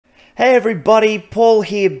Hey everybody, Paul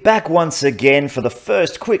here, back once again for the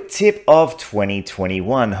first quick tip of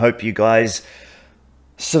 2021. Hope you guys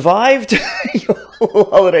survived your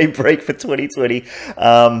holiday break for 2020.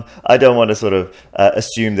 I don't want to sort of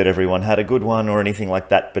assume that everyone had a good one or anything like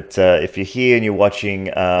that, but if you're here and you're watching,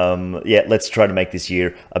 yeah, let's try to make this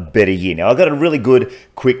year a better year. Now, I've got a really good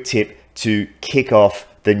quick tip to kick off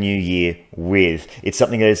the new year with. It's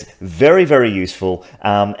something that is very, very useful,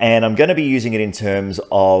 and I'm going to be using it in terms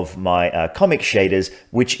of my comic shaders,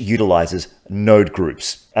 which utilizes node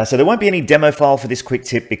groups. So there won't be any demo file for this quick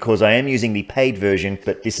tip because I am using the paid version,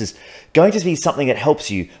 but this is going to be something that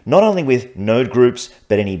helps you not only with node groups,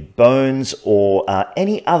 but any bones or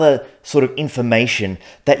any other sort of information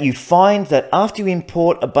that you find that after you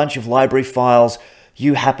import a bunch of library files,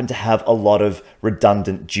 you happen to have a lot of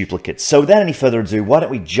redundant duplicates. So without any further ado, why don't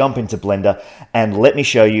we jump into Blender and let me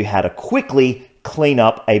show you how to quickly clean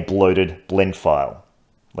up a bloated blend file.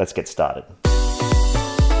 Let's get started.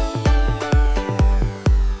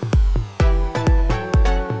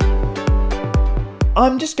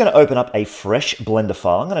 I'm just going to open up a fresh Blender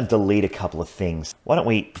file. I'm going to delete a couple of things. Why don't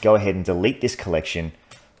we go ahead and delete this collection,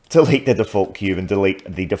 delete the default cube and delete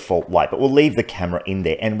the default light, but we'll leave the camera in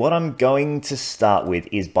there. And what I'm going to start with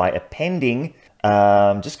is by appending,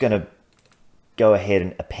 I'm just going to go ahead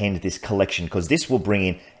and append this collection because this will bring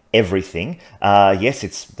in everything. Yes,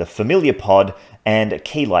 it's the familiar pod and a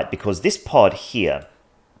key light because this pod here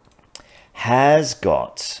has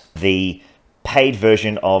got the paid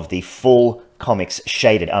version of the full comics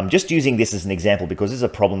shaded. I'm just using this as an example because this is a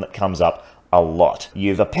problem that comes up a lot.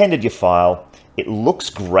 You've appended your file. It looks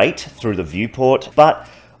great through the viewport, but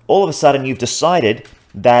all of a sudden you've decided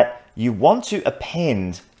that you want to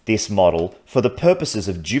append this model for the purposes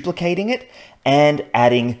of duplicating it and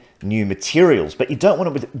adding new materials, but you don't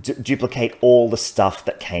want to duplicate all the stuff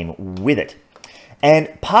that came with it.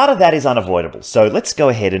 And part of that is unavoidable. So let's go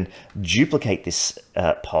ahead and duplicate this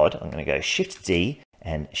pod. I'm going to go Shift D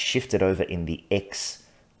and shift it over in the X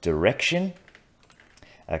direction.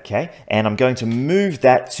 Okay, and I'm going to move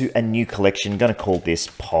that to a new collection. I'm going to call this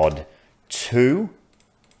Pod 2.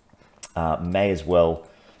 May as well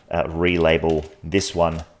relabel this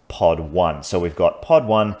one Pod 1. So we've got Pod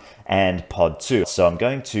 1 and Pod 2. So I'm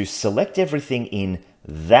going to select everything in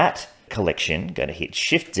that collection. I'm going to hit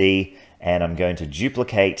Shift D, and I'm going to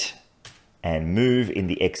duplicate and move in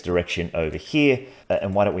the X direction over here.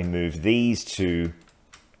 And why don't we move these two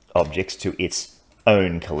objects to its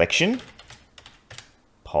own collection?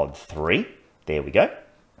 Pod 3, there we go.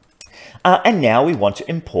 And now we want to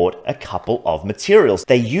import a couple of materials.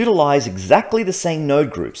 They utilize exactly the same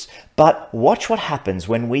node groups, but watch what happens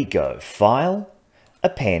when we go File,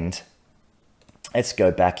 Append. Let's go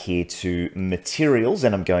back here to Materials,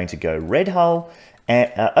 and I'm going to go Red Hull, and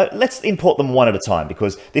let's import them one at a time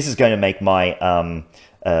because this is going to make my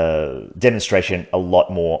demonstration a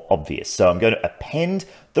lot more obvious. So I'm going to append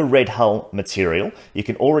the Red Hull material. You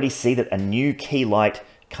can already see that a new key light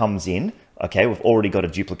comes in. Okay, we've already got a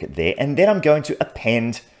duplicate there. And then I'm going to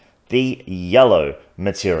append the yellow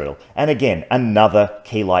material. And again, another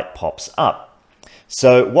key light pops up.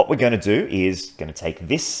 So what we're going to do is going to take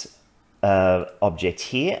this object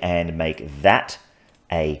here and make that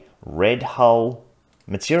a red hull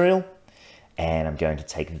material. And I'm going to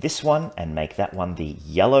take this one and make that one the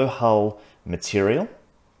yellow hull material.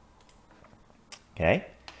 Okay.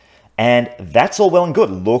 And that's all well and good.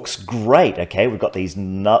 Looks great. Okay, we've got these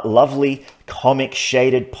lovely comic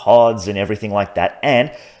shaded pods and everything like that.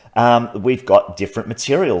 And we've got different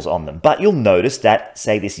materials on them. But you'll notice that,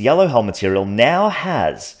 say, this yellow hull material now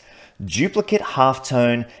has duplicate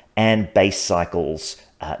halftone and base cycles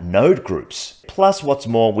node groups. Plus, what's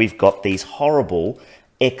more, we've got these horrible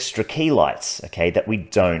extra key lights, okay, that we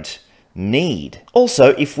don't need. Also,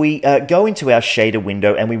 if we go into our shader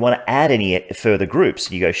window and we want to add any further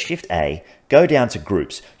groups, you go Shift A, go down to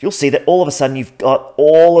groups, you'll see that all of a sudden you've got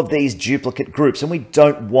all of these duplicate groups, and we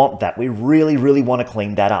don't want that. We really, really want to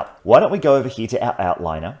clean that up. Why don't we go over here to our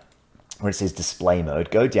outliner where it says display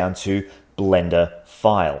mode, go down to Blender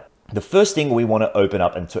File. The first thing we want to open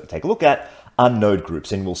up and take a look at are node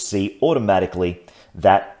groups, and we'll see automatically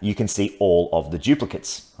that you can see all of the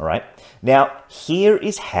duplicates. All right. Now, here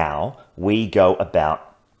is how we go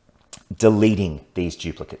about deleting these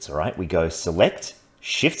duplicates. All right. We go select,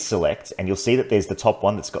 Shift select, and you'll see that there's the top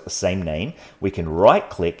one that's got the same name. We can right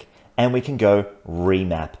click and we can go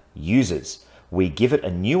remap users. We give it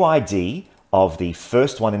a new ID of the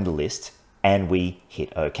first one in the list and we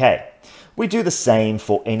hit OK. We do the same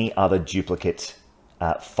for any other duplicate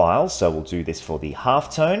files. So we'll do this for the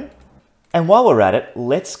halftone. And while we're at it,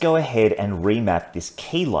 let's go ahead and remap this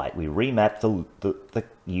key light. We remap the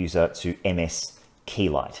user to MS key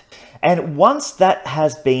light. And once that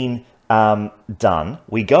has been done,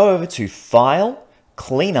 we go over to File,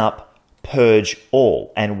 Clean Up, Purge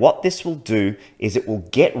All. And what this will do is it will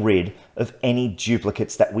get rid of any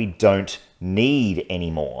duplicates that we don't need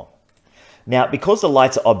anymore. Now, because the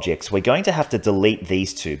lights are objects, we're going to have to delete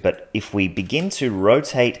these two, but if we begin to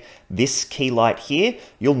rotate this key light here,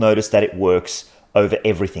 you'll notice that it works over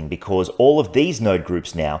everything because all of these node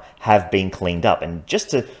groups now have been cleaned up. And just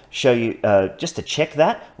to show you, just to check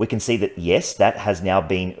that, we can see that yes, that has now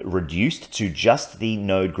been reduced to just the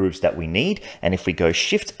node groups that we need. And if we go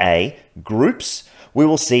Shift A, Groups, we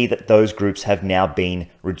will see that those groups have now been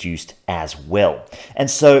reduced as well. And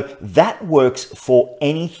so that works for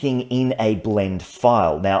anything in a blend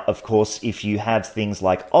file. Now, of course, if you have things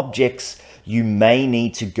like objects, you may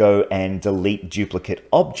need to go and delete duplicate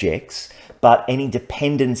objects, but any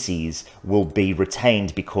dependencies will be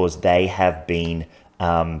retained because they have been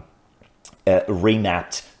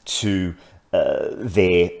remapped to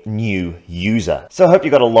their new user. So I hope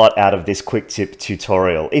you got a lot out of this quick tip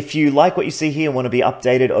tutorial. If you like what you see here and want to be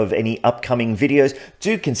updated of any upcoming videos,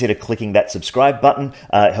 do consider clicking that subscribe button.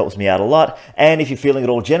 It helps me out a lot. And if you're feeling at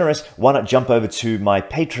all generous, why not jump over to my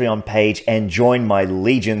Patreon page and join my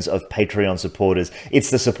legions of Patreon supporters. It's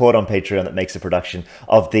the support on Patreon that makes the production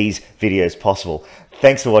of these videos possible.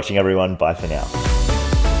 Thanks for watching, everyone. Bye for now.